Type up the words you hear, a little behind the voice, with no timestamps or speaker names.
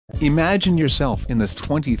Imagine yourself in this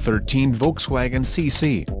 2013 Volkswagen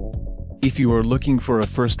CC. If you are looking for a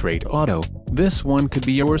first-rate auto, this one could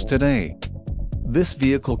be yours today. This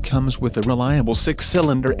vehicle comes with a reliable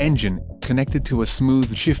 6-cylinder engine, connected to a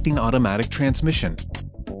smooth shifting automatic transmission.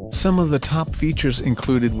 Some of the top features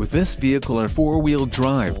included with this vehicle are 4-wheel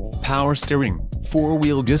drive, power steering,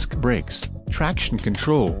 4-wheel disc brakes, traction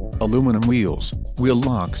control, aluminum wheels, wheel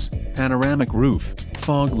locks, panoramic roof,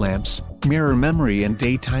 fog lamps, mirror memory and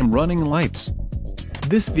daytime running lights.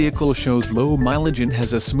 This vehicle shows low mileage and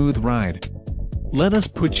has a smooth ride. Let us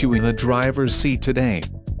put you in the driver's seat today.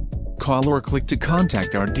 Call or click to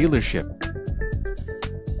contact our dealership.